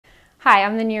Hi,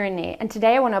 I'm the Neuroscience, and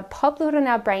today I want to pop the hood on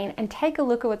our brain and take a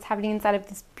look at what's happening inside of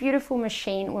this beautiful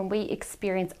machine when we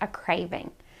experience a craving.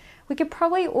 We could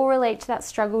probably all relate to that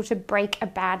struggle to break a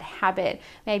bad habit.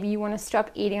 Maybe you want to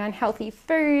stop eating unhealthy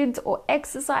foods or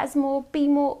exercise more, be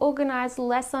more organized,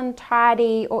 less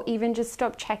untidy, or even just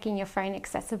stop checking your phone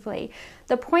excessively.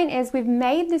 The point is we've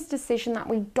made this decision that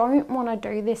we don't want to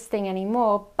do this thing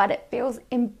anymore, but it feels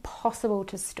impossible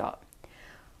to stop.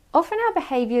 Often our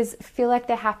behaviors feel like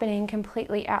they're happening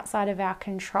completely outside of our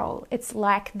control. It's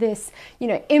like this,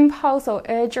 impulse or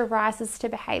urge arises to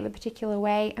behave a particular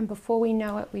way, and before we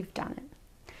know it, we've done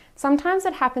it. Sometimes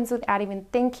it happens without even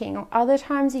thinking, or other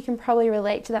times you can probably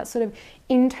relate to that sort of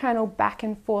internal back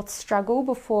and forth struggle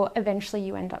before eventually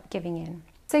you end up giving in.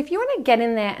 So if you want to get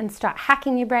in there and start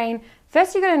hacking your brain,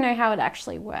 first you've got to know how it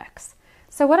actually works.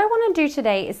 So what I want to do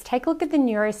today is take a look at the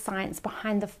neuroscience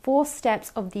behind the 4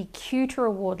 steps of the cue to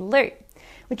reward loop,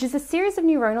 which is a series of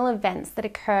neuronal events that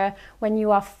occur when you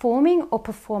are forming or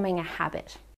performing a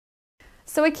habit.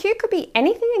 So a cue could be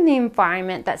anything in the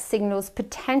environment that signals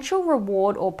potential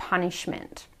reward or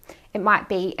punishment. It might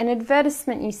be an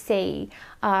advertisement you see,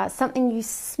 something you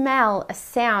smell, a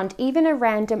sound, even a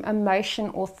random emotion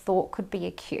or thought could be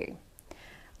a cue.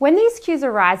 When these cues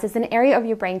arise, there's an area of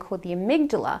your brain called the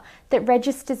amygdala that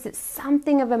registers that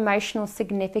something of emotional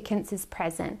significance is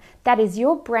present. That is,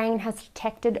 your brain has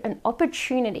detected an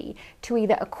opportunity to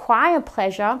either acquire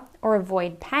pleasure or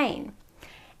avoid pain.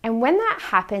 And when that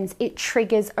happens, it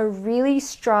triggers a really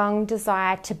strong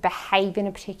desire to behave in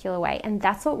a particular way. And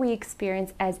that's what we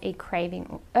experience as a craving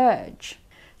or urge.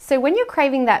 So when you're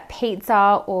craving that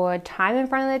pizza or time in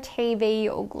front of the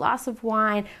TV or glass of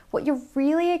wine, what you're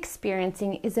really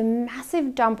experiencing is a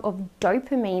massive dump of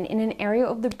dopamine in an area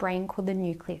of the brain called the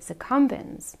nucleus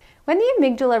accumbens. When the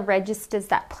amygdala registers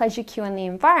that pleasure cue in the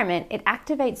environment, it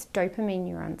activates dopamine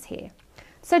neurons here.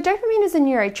 So dopamine is a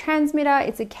neurotransmitter,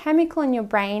 it's a chemical in your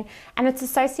brain, and it's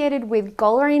associated with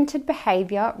goal-oriented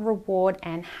behavior, reward,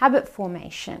 and habit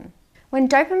formation. When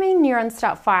dopamine neurons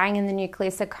start firing in the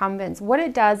nucleus accumbens, what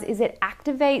it does is it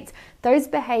activates those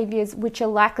behaviors which are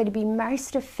likely to be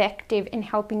most effective in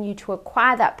helping you to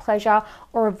acquire that pleasure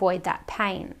or avoid that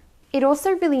pain. It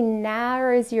also really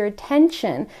narrows your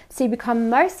attention so you become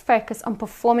most focused on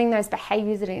performing those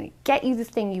behaviors that are going to get you the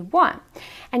thing you want.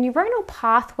 And neuronal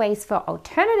pathways for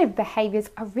alternative behaviors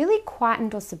are really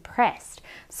quietened or suppressed.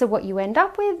 So what you end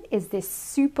up with is this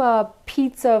super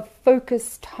pizza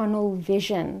focused tunnel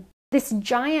vision. This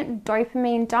giant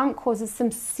dopamine dump causes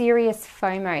some serious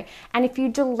FOMO, and if you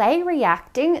delay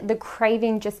reacting, the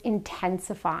craving just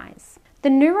intensifies. The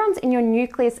neurons in your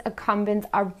nucleus accumbens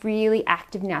are really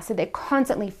active now, so they're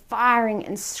constantly firing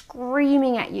and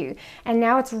screaming at you, and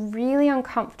now it's really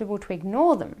uncomfortable to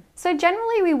ignore them. So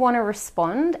generally we want to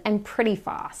respond, and pretty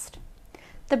fast.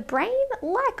 The brain,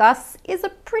 like us, is a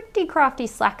pretty crafty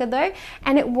slacker though,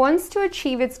 and it wants to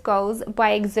achieve its goals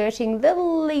by exerting the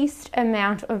least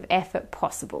amount of effort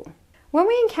possible. When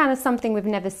we encounter something we've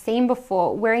never seen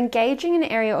before, we're engaging an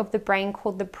area of the brain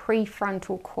called the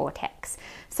prefrontal cortex.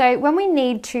 So when we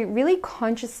need to really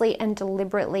consciously and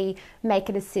deliberately make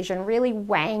a decision, really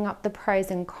weighing up the pros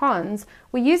and cons,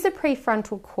 we use the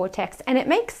prefrontal cortex, and it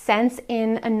makes sense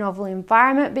in a novel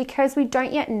environment because we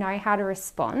don't yet know how to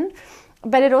respond.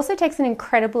 But it also takes an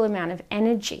incredible amount of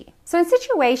energy. So in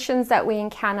situations that we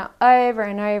encounter over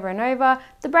and over and over,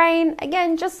 the brain,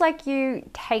 again, just like you,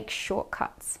 takes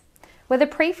shortcuts. Where the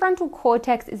prefrontal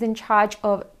cortex is in charge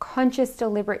of conscious,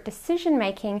 deliberate decision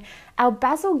making, our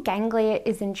basal ganglia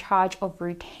is in charge of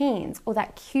routines, or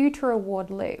that cue to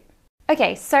reward loop.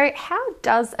 Okay, so how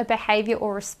does a behavior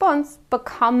or response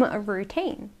become a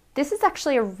routine? This is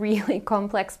actually a really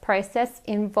complex process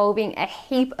involving a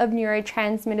heap of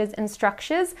neurotransmitters and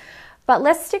structures, but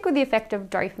let's stick with the effect of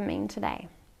dopamine today.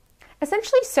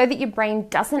 Essentially, so that your brain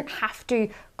doesn't have to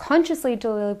consciously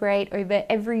deliberate over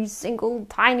every single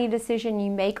tiny decision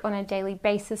you make on a daily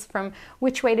basis, from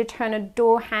which way to turn a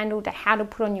door handle to how to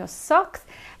put on your socks,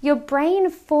 your brain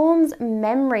forms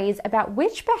memories about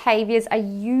which behaviors are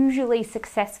usually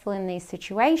successful in these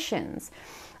situations.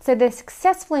 So they're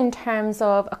successful in terms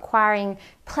of acquiring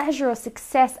pleasure or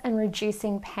success and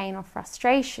reducing pain or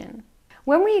frustration.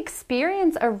 When we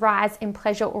experience a rise in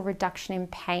pleasure or reduction in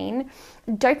pain,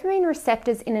 dopamine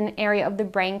receptors in an area of the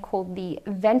brain called the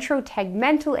ventral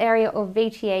tegmental area, or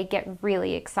VTA, get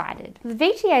really excited. The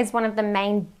VTA is one of the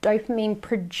main dopamine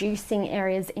producing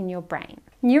areas in your brain.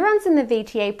 Neurons in the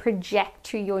VTA project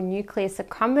to your nucleus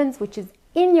accumbens, which is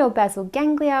in your basal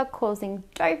ganglia, causing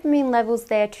dopamine levels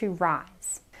there to rise.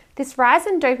 This rise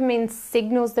in dopamine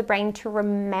signals the brain to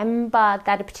remember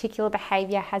that a particular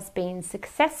behavior has been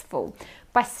successful,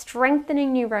 by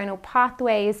strengthening neuronal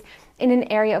pathways in an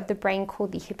area of the brain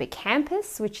called the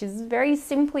hippocampus, which is very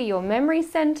simply your memory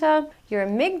center, your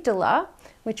amygdala,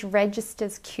 which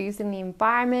registers cues in the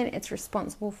environment. It's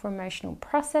responsible for emotional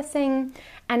processing,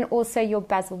 and also your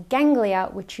basal ganglia,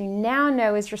 which you now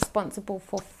know is responsible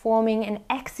for forming and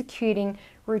executing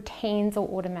routines or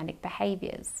automatic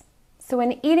behaviors. So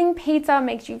when eating pizza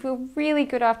makes you feel really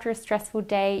good after a stressful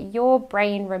day, your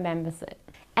brain remembers it.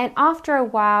 And after a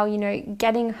while,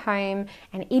 getting home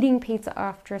and eating pizza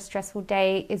after a stressful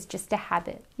day is just a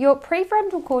habit. Your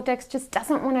prefrontal cortex just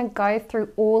doesn't want to go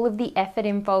through all of the effort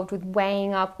involved with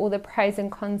weighing up all the pros and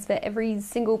cons for every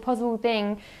single possible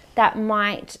thing that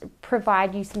might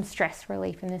provide you some stress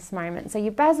relief in this moment. So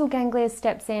your basal ganglia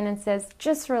steps in and says,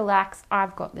 just relax,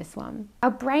 I've got this one. Our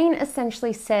brain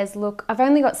essentially says, look, I've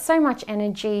only got so much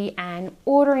energy and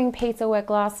ordering pizza worked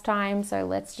last time, so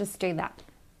let's just do that.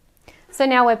 So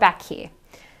now we're back here.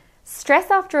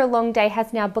 Stress after a long day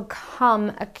has now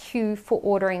become a cue for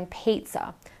ordering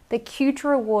pizza. The cue to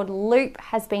reward loop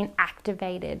has been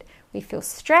activated. We feel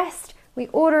stressed, we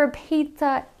order a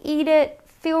pizza, eat it,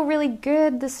 feel really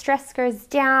good, the stress goes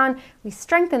down, we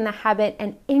strengthen the habit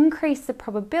and increase the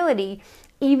probability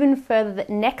even further that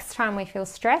next time we feel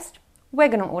stressed, we're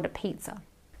going to order pizza.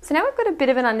 So now we've got a bit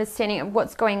of an understanding of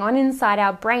what's going on inside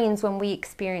our brains when we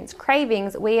experience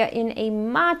cravings. We are in a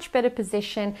much better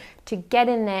position to get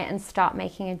in there and start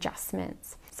making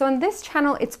adjustments. So on this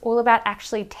channel, it's all about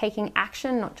actually taking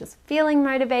action, not just feeling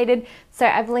motivated. So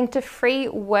I've linked a free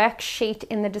worksheet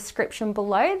in the description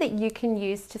below that you can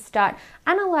use to start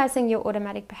analyzing your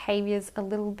automatic behaviors a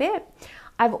little bit.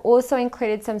 I've also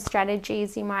included some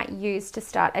strategies you might use to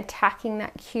start attacking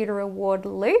that cue to reward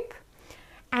loop.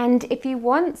 And if you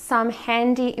want some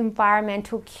handy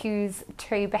environmental cues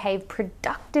to behave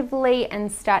productively and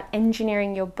start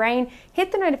engineering your brain,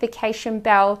 hit the notification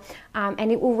bell and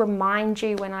it will remind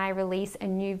you when I release a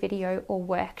new video or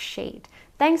worksheet.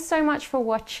 Thanks so much for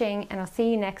watching, and I'll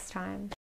see you next time.